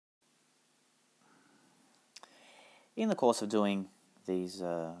In the course of doing these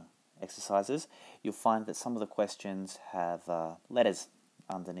exercises, you'll find that some of the questions have letters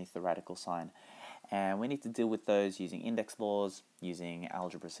underneath the radical sign, and we need to deal with those using index laws, using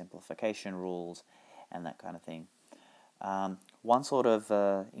algebra simplification rules, and that kind of thing. One sort of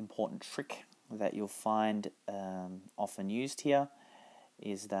important trick that you'll find often used here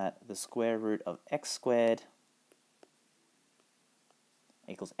is that the square root of x squared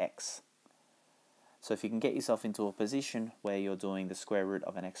equals x. So if you can get yourself into a position where you're doing the square root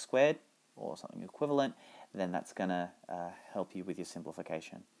of an x squared or something equivalent, then that's going to help you with your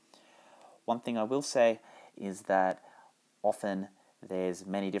simplification. One thing I will say is that often there's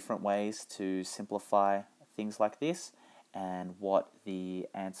many different ways to simplify things like this, and what the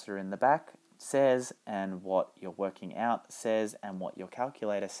answer in the back says and what you're working out says and what your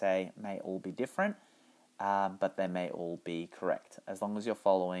calculator say may all be different, but they may all be correct. As long as you're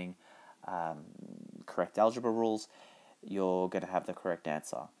following correct algebra rules, you're going to have the correct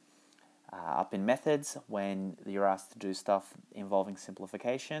answer. Up in methods, when you're asked to do stuff involving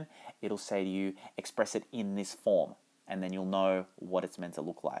simplification, it'll say to you, express it in this form, and then you'll know what it's meant to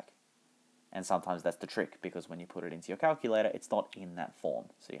look like. And sometimes that's the trick, because when you put it into your calculator, it's not in that form,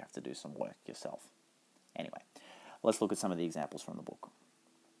 so you have to do some work yourself. Anyway, let's look at some of the examples from the book.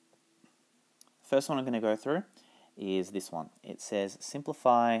 First one I'm going to go through is this one. It says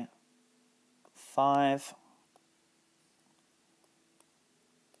simplify 5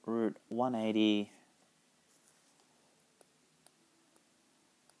 root 180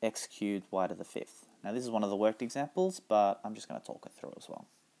 x cubed y to the 5th. Now this is one of the worked examples, but I'm just going to talk it through as well.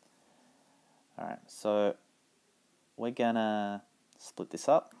 Alright, so we're going to split this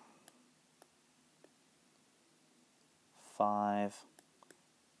up. 5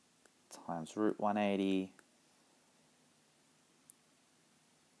 times root 180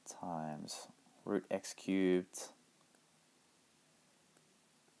 times root x cubed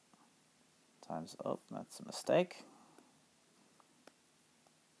times, oh, that's a mistake,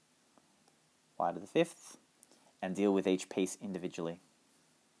 y to the 5th, and deal with each piece individually.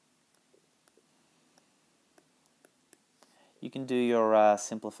 You can do your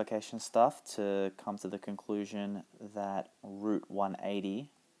simplification stuff to come to the conclusion that root 180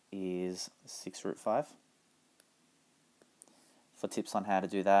 is 6 root 5. For tips on how to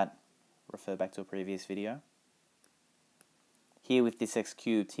do that, refer back to a previous video. Here with this x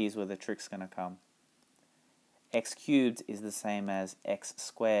cubed, here's where the trick's going to come. X cubed is the same as x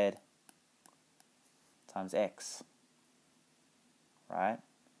squared times x, right?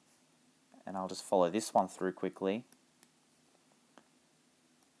 And I'll just follow this one through quickly.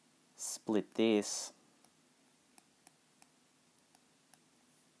 Split this.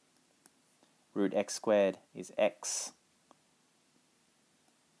 Root x squared is x.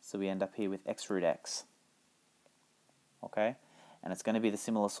 So we end up here with x root x. Okay? And it's going to be the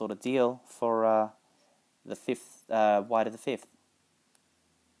similar sort of deal for the fifth, y to the 5th.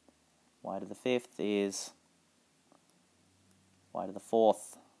 Y to the 5th is y to the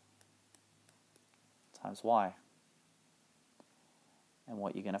 4th times y. And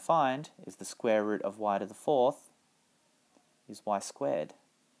what you're going to find is the square root of y to the 4th is y squared.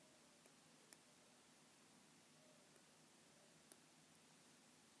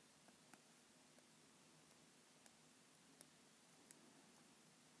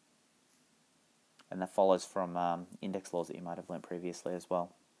 And that follows from index laws that you might have learnt previously as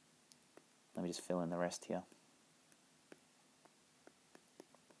well. Let me just fill in the rest here.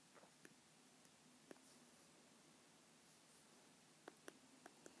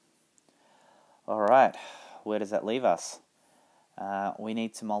 Alright, where does that leave us? We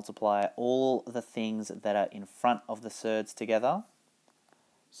need to multiply all the things that are in front of the surds together.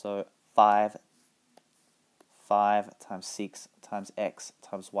 So 5 times 6 times x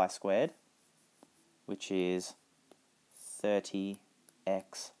times y squared, which is 30xy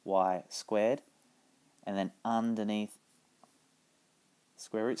squared. And then underneath the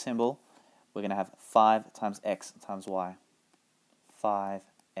square root symbol, we're going to have 5 times x times y.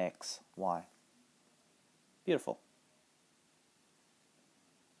 5xy. Beautiful.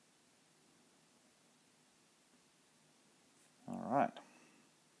 All right.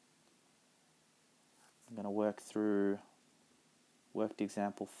 I'm going to work through worked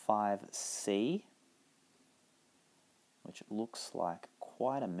example 5C, which looks like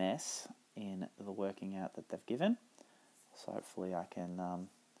quite a mess in the working out that they've given. So hopefully I can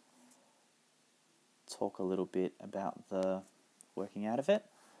talk a little bit about the working out of it.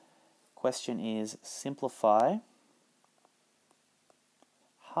 Question is, simplify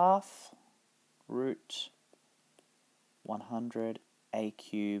half root 100 a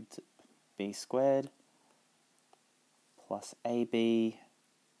cubed b squared plus AB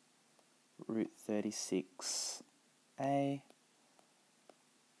root 36A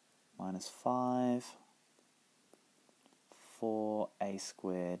minus 5 4A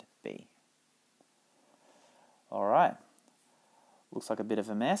squared B. Alright, looks like a bit of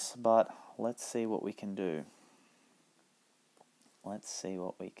a mess, but let's see what we can do. Let's see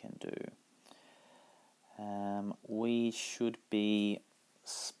what we can do. We should be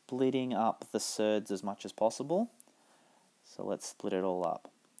splitting up the surds as much as possible. So let's split it all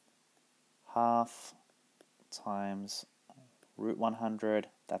up. Half times root 100,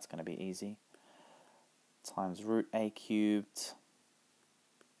 that's going to be easy, times root A cubed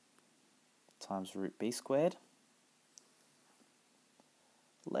times root B squared.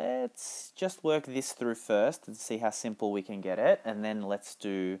 Let's just work this through first and see how simple we can get it, and then let's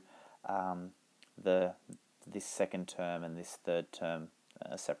do this second term and this third term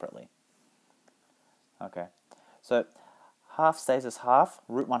separately. Okay, so half stays as half.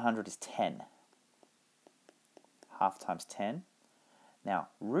 Root 100 is 10. Half times 10. Now,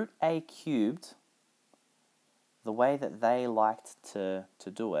 root A cubed, the way that they liked to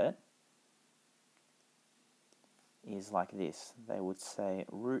do it is like this. They would say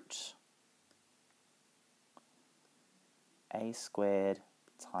root A squared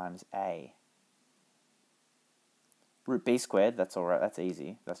times A. Root B squared, that's alright, that's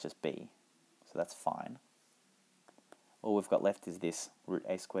easy, that's just B, so that's fine. All we've got left is this, root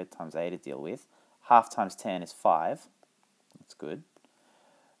A squared times A to deal with. Half times 10 is 5, that's good.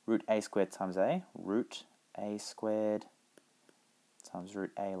 Root A squared times A, root A squared times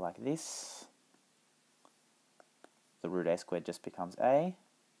root A like this. The root A squared just becomes A.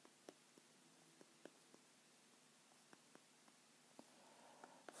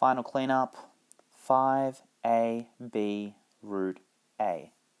 Final cleanup, 5AB root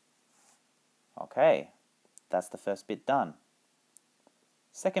A. Okay, that's the first bit done.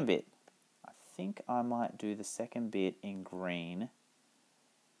 Second bit. I think I might do the second bit in green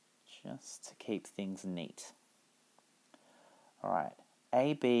just to keep things neat. Alright,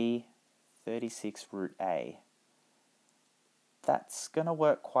 AB 36 root A. That's going to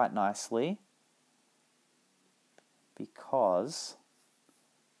work quite nicely because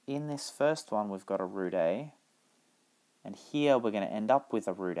in this first one we've got a root A, and here we're going to end up with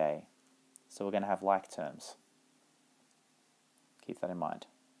a root A. So we're going to have like terms. Keep that in mind.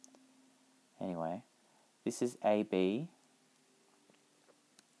 Anyway, this is AB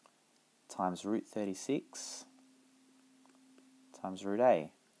times root 36 times root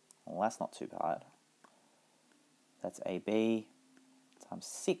A. Well, that's not too bad. That's AB times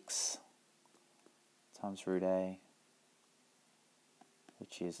 6 times root A,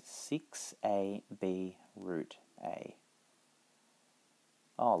 which is 6AB root A.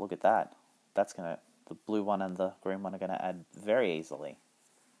 Oh, look at that. That's going to, the blue one and the green one are going to add very easily.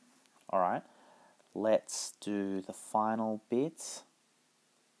 Alright, let's do the final bit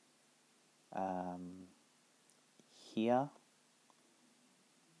here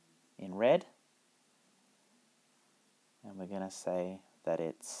in red. And we're going to say that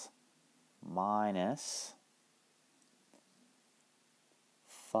it's minus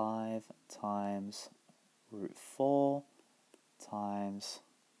 5 times root 4 times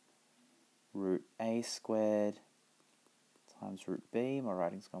root A squared times root B. My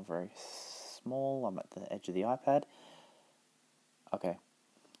writing's gone very small. I'm at the edge of the iPad. Okay.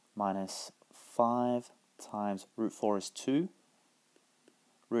 Minus 5 times root 4 is 2.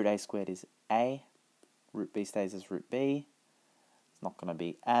 Root A squared is A. Root B stays as root B. It's not going to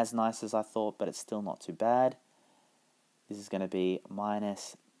be as nice as I thought, but it's still not too bad. This is going to be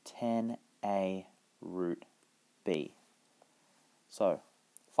minus 10A root B. So,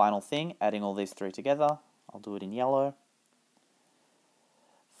 final thing, adding all these three together. I'll do it in yellow.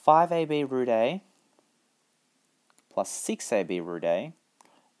 5AB root A plus 6AB root A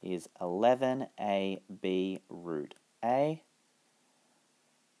is 11AB root A.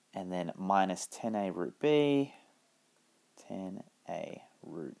 And then minus 10A root B, 10A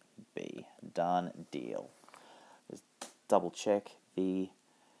root B. Done deal. Just double check the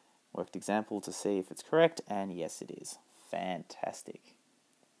worked example to see if it's correct, and yes it is. Fantastic.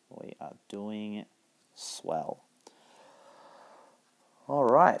 We are doing swell.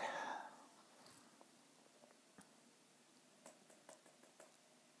 Alright.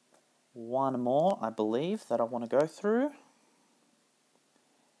 One more, I believe, that I want to go through.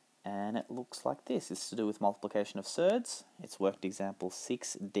 And it looks like this. It's to do with multiplication of surds. It's worked example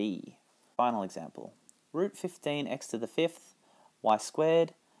 6D. Final example. Root 15x to the 5th y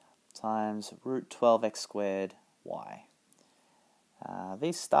squared times root 12x squared y.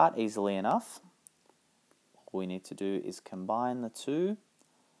 These start easily enough. all we need to do is combine the two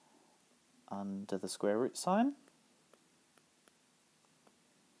under the square root sign.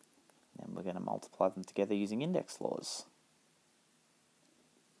 And we're going to multiply them together using index laws.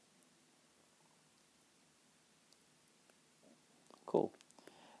 Cool.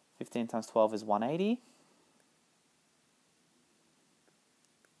 15 times 12 is 180.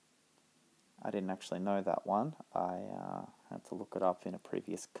 I didn't actually know that one. I had to look it up in a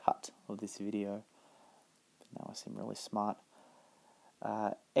previous cut of this video. But now I seem really smart.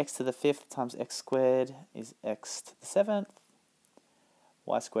 X to the 5th times x squared is x to the 7th.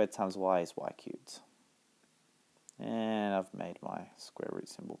 Y squared times y is y cubed. And I've made my square root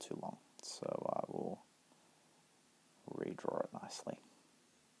symbol too long, so I will redraw it nicely.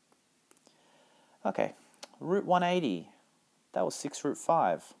 Okay, root 180. That was 6 root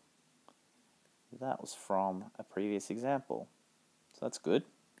 5. That was from a previous example, so that's good.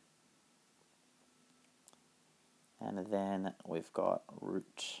 And then we've got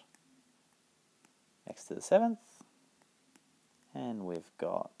root x to the 7th, and we've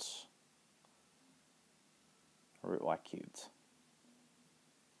got root y cubed.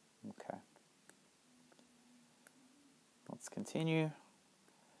 Okay. Let's continue.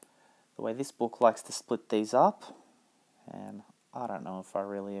 The way this book likes to split these up, and I don't know if I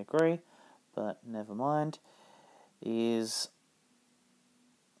really agree, but never mind, is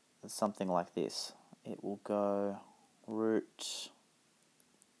something like this. It will go root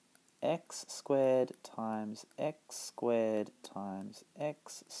x squared times x squared times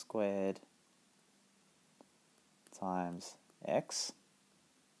x squared times x,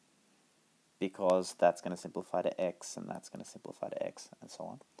 because that's going to simplify to x and that's going to simplify to x and so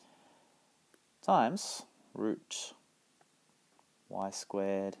on, times root y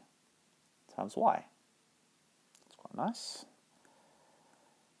squared times y. That's quite nice.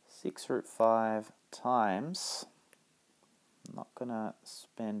 6 root 5 times, I'm not going to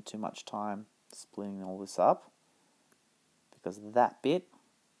spend too much time splitting all this up, because that bit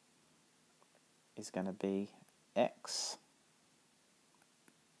is going to be x,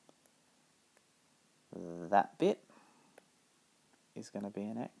 that bit is going to be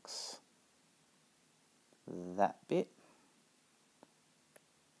an x, that bit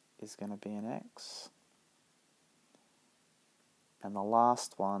is going to be an x, and the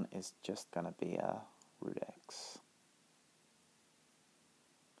last one is just going to be a root x.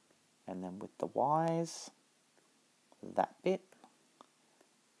 And then with the y's, that bit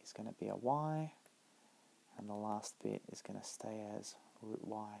is going to be a y, and the last bit is going to stay as root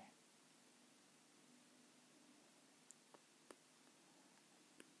y.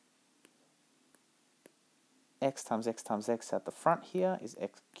 X times x times x at the front here is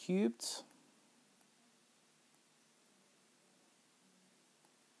x cubed.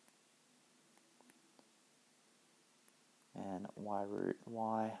 And y root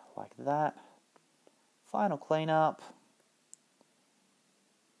y like that. Final cleanup.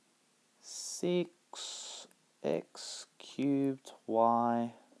 6x cubed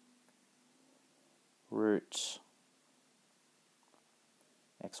y root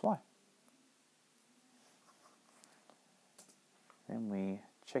xy. Then we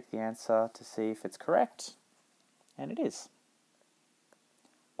check the answer to see if it's correct, and it is.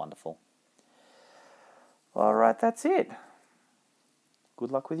 Wonderful. All right, that's it. Good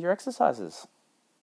luck with your exercises.